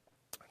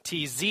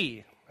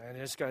 T-Z,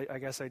 I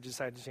guess I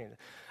decided to change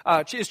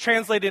it, is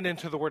translated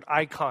into the word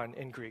icon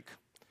in Greek.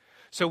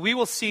 So we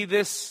will see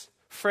this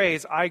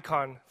phrase,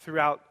 icon,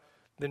 throughout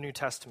the New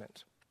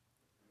Testament.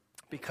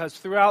 Because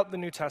throughout the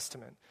New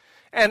Testament,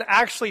 and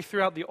actually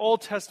throughout the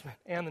Old Testament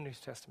and the New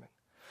Testament,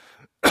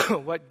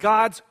 what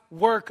God's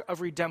work of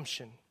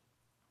redemption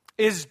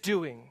is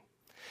doing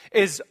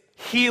is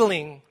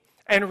healing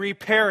and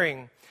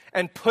repairing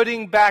and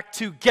putting back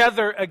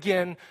together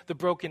again the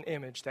broken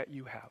image that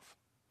you have.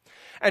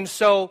 And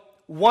so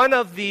one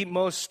of the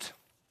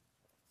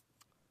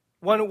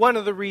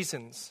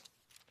reasons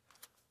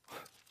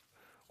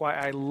why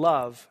I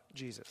love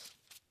Jesus.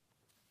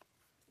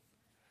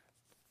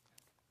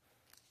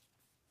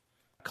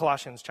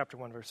 Colossians chapter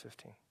 1, verse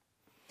 15.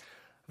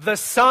 The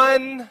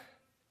Son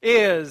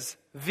is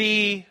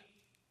the,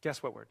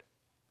 guess what word?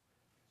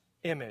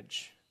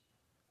 Image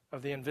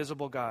of the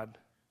invisible God,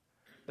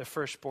 the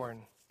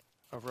firstborn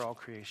over all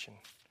creation.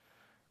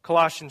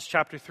 Colossians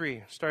chapter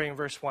 3, starting in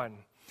verse 1.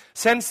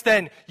 Since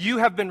then, you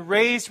have been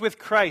raised with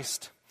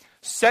Christ.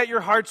 Set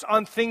your hearts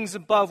on things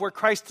above, where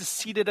Christ is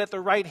seated at the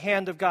right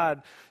hand of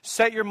God.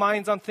 Set your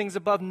minds on things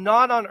above,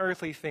 not on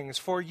earthly things.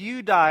 For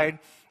you died,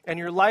 and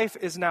your life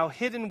is now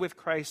hidden with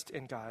Christ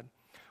in God.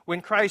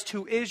 When Christ,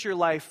 who is your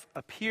life,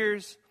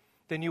 appears,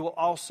 then you will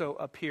also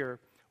appear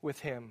with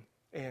him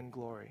in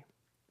glory.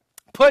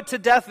 Put to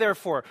death,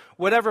 therefore,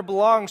 whatever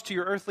belongs to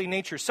your earthly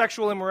nature,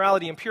 sexual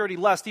immorality, impurity,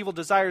 lust, evil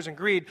desires, and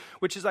greed,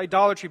 which is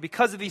idolatry.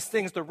 Because of these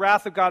things, the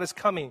wrath of God is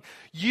coming.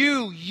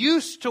 You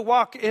used to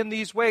walk in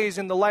these ways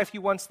in the life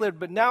you once lived,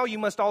 but now you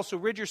must also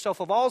rid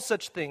yourself of all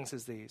such things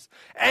as these: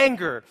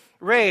 anger,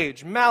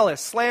 rage,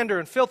 malice, slander,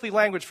 and filthy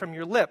language from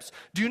your lips.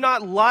 Do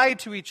not lie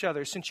to each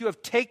other, since you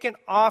have taken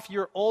off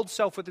your old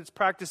self with its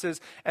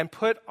practices and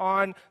put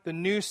on the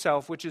new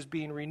self, which is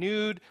being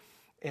renewed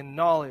in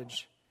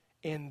knowledge,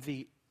 in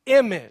the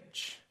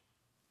image,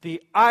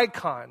 the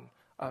icon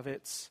of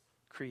its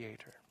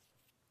creator.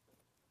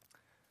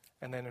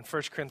 And then in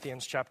 1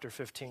 Corinthians chapter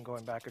 15,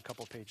 going back a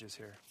couple pages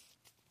here.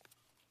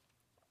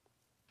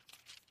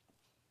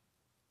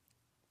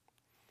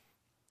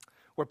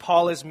 Where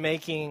Paul is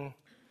making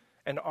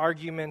an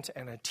argument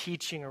and a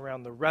teaching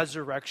around the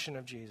resurrection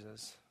of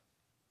Jesus.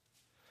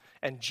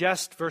 And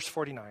just, verse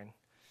 49,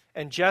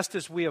 and just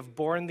as we have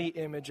borne the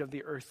image of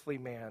the earthly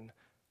man,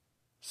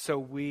 so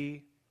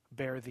we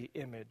bear the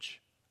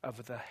image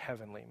of the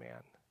heavenly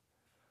man.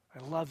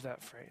 I love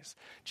that phrase.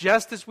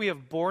 Just as we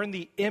have borne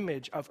the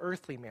image of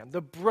earthly man,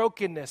 the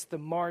brokenness, the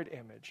marred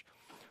image,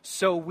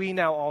 so we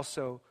now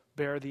also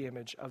bear the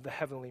image of the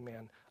heavenly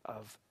man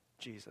of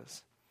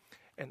Jesus.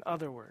 In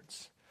other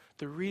words,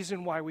 the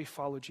reason why we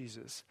follow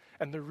Jesus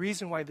and the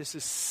reason why this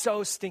is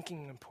so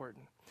stinking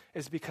important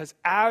is because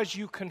as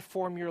you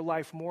conform your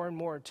life more and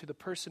more to the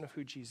person of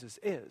who Jesus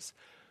is,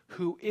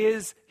 who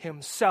is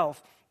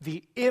himself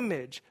the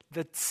image,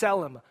 the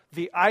tselem,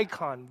 the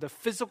icon, the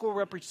physical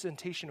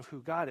representation of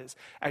who God is,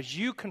 as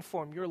you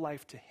conform your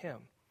life to him,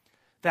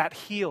 that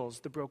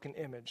heals the broken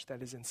image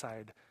that is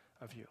inside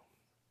of you.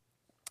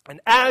 And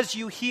as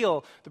you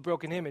heal the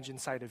broken image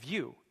inside of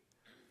you,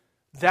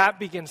 that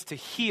begins to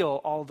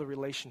heal all the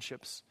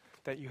relationships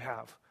that you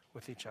have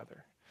with each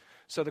other.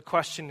 So the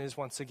question is,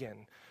 once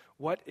again,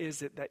 what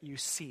is it that you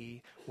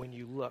see when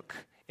you look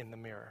in the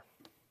mirror?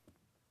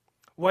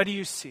 What do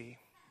you see?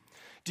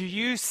 Do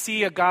you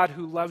see a God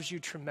who loves you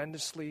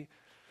tremendously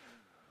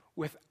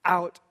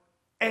without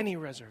any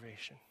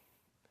reservation?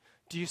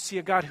 Do you see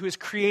a God who has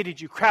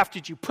created you,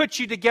 crafted you, put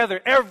you together,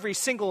 every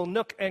single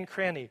nook and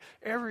cranny,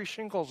 every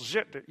single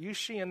zit that you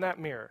see in that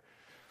mirror?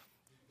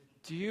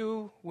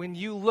 When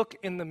you look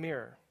in the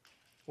mirror,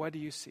 what do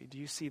you see? Do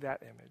you see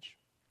that image?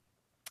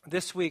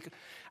 This week,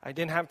 I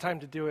didn't have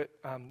time to do it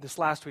this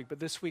last week, but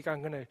this week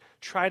I'm going to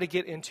try to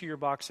get into your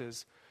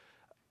boxes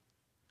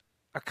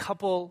a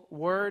couple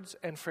words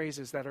and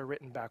phrases that are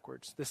written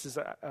backwards. This is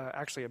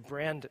actually a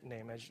brand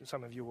name, as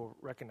some of you will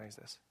recognize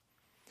this.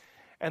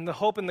 And the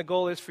hope and the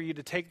goal is for you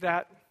to take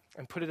that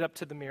and put it up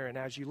to the mirror. And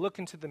as you look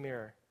into the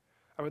mirror,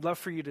 I would love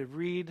for you to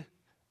read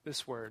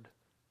this word,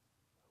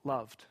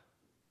 loved.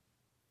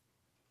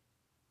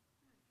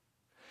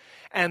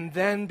 And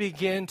then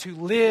begin to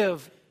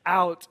live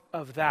out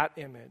of that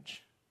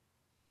image,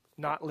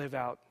 not live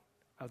out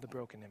of the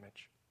broken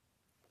image.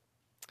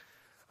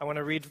 I want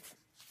to read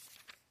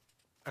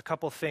a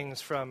couple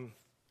things from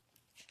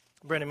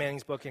Brennan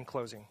Manning's book in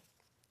closing,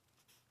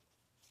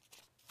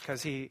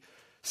 because he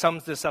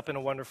sums this up in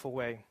a wonderful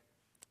way.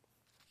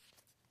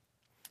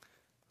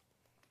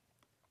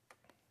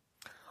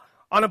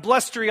 On a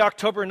blustery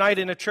October night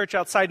in a church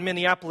outside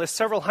Minneapolis,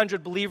 several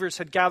hundred believers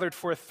had gathered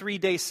for a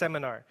 3-day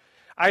seminar.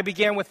 I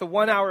began with a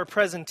 1-hour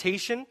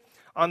presentation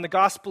on the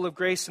gospel of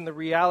grace and the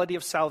reality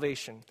of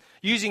salvation.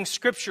 Using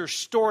scripture,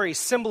 story,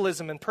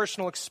 symbolism, and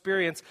personal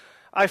experience,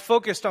 I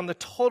focused on the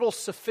total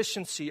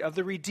sufficiency of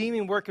the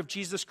redeeming work of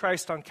Jesus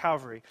Christ on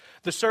Calvary.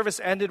 The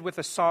service ended with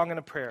a song and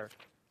a prayer.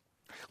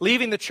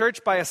 Leaving the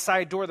church by a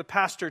side door, the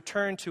pastor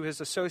turned to his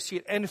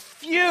associate and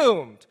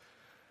fumed.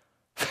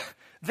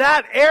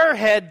 That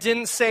airhead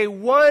didn't say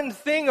one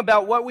thing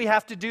about what we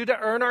have to do to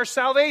earn our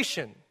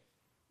salvation.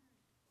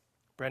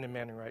 Brennan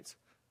Manning writes,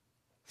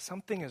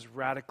 something is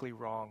radically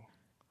wrong.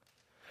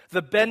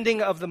 The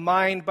bending of the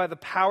mind by the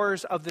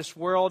powers of this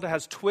world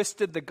has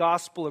twisted the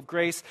gospel of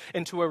grace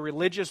into a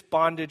religious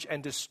bondage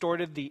and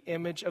distorted the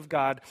image of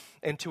God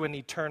into an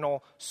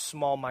eternal,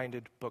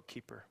 small-minded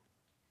bookkeeper.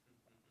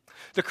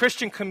 The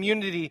Christian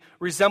community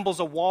resembles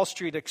a Wall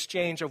Street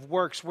exchange of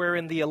works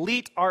wherein the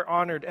elite are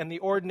honored and the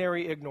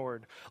ordinary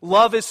ignored.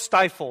 Love is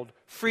stifled,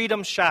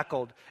 freedom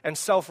shackled, and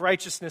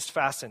self-righteousness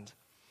fastened.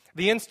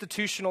 The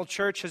institutional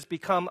church has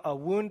become a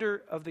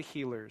wounder of the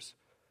healers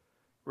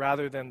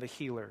rather than the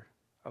healer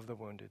of the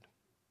wounded.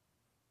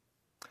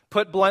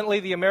 Put bluntly,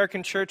 the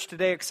American church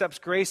today accepts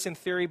grace in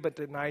theory but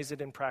denies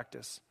it in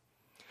practice.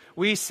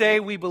 We say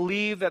we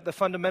believe that the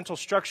fundamental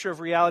structure of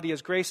reality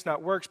is grace,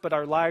 not works, but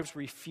our lives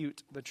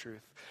refute the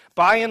truth.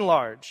 By and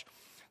large,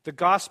 the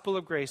gospel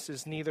of grace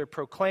is neither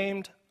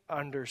proclaimed,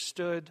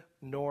 understood,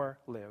 nor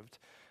lived.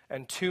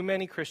 And too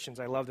many Christians,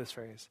 I love this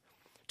phrase,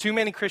 too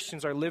many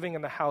Christians are living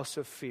in the house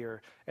of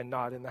fear and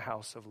not in the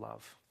house of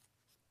love.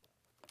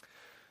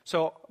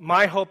 So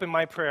my hope and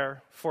my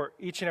prayer for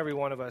each and every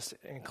one of us,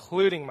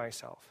 including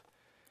myself,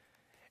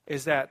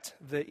 is that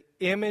the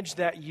image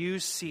that you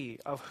see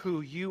of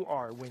who you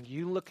are when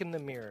you look in the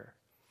mirror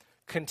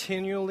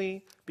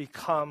continually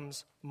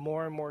becomes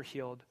more and more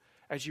healed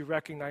as you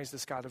recognize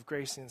this God of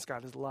grace and this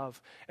God of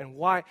love. And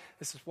why,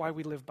 this is why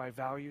we live by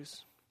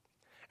values.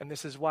 And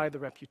this is why the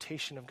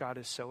reputation of God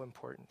is so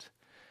important.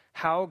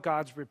 How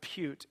God's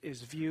repute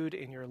is viewed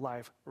in your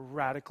life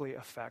radically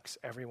affects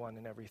everyone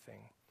and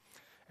everything.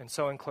 And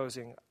so in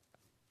closing,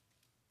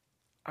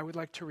 I would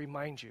like to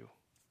remind you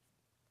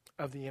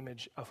of the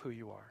image of who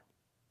you are.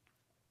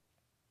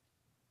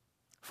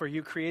 For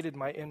you created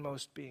my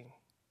inmost being.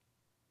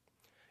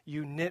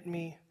 You knit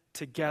me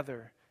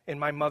together in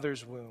my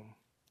mother's womb.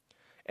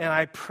 And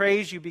I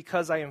praise you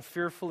because I am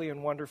fearfully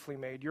and wonderfully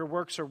made. Your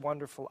works are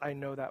wonderful. I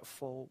know that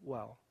full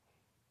well.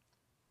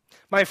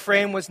 My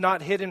frame was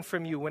not hidden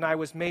from you when I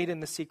was made in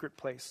the secret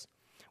place,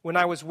 when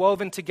I was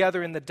woven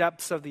together in the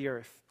depths of the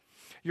earth.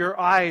 Your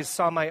eyes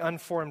saw my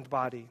unformed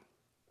body.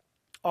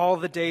 All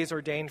the days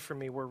ordained for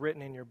me were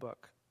written in your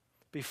book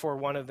before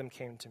one of them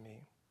came to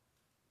me.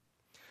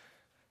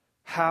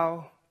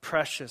 How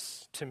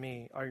precious to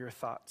me are your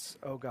thoughts,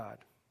 O God.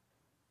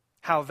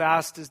 How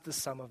vast is the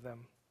sum of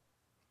them.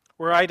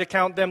 Were I to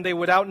count them, they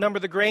would outnumber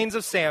the grains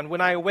of sand. When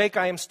I awake,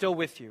 I am still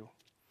with you.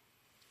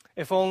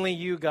 If only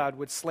you, God,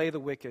 would slay the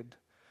wicked.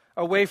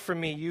 Away from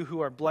me, you who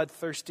are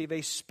bloodthirsty.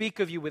 They speak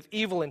of you with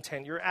evil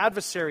intent. Your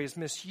adversaries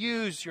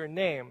misuse your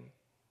name.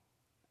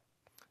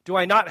 Do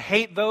I not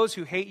hate those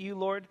who hate you,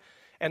 Lord,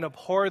 and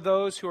abhor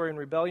those who are in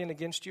rebellion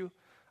against you?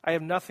 I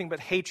have nothing but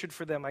hatred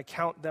for them. I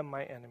count them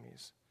my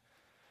enemies.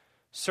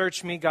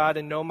 Search me, God,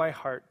 and know my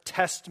heart.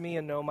 Test me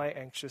and know my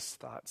anxious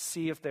thoughts.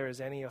 See if there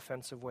is any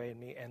offensive way in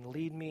me, and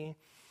lead me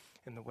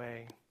in the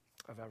way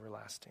of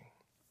everlasting.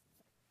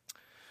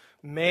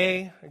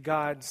 May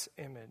God's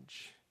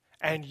image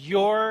and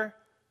your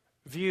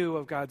view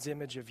of God's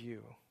image of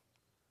you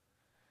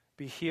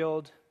be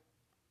healed,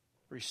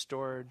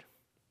 restored,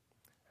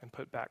 and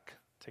put back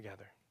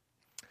together.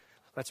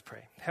 Let's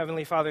pray.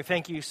 Heavenly Father,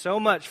 thank you so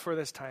much for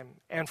this time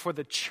and for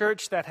the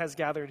church that has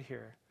gathered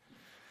here,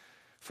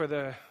 for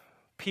the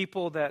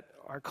people that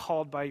are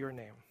called by your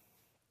name.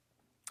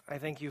 I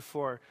thank you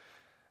for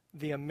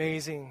the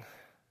amazing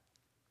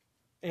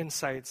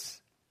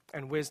insights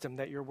and wisdom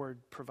that your word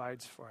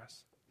provides for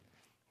us.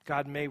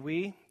 God, may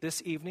we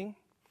this evening,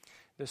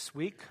 this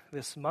week,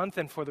 this month,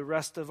 and for the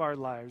rest of our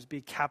lives be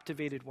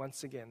captivated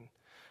once again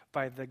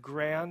by the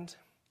grand,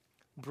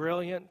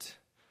 brilliant,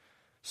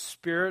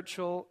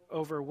 spiritual,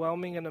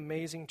 overwhelming, and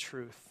amazing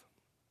truth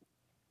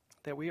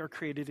that we are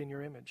created in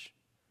your image,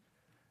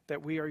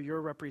 that we are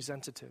your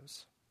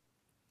representatives,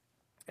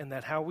 and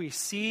that how we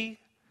see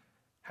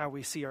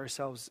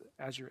ourselves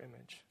as your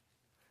image.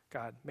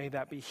 God, may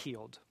that be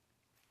healed,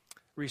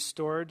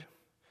 restored,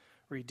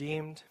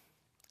 redeemed,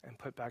 and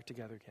put back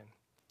together again.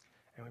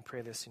 And we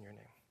pray this in your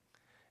name.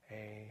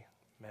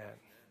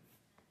 Amen.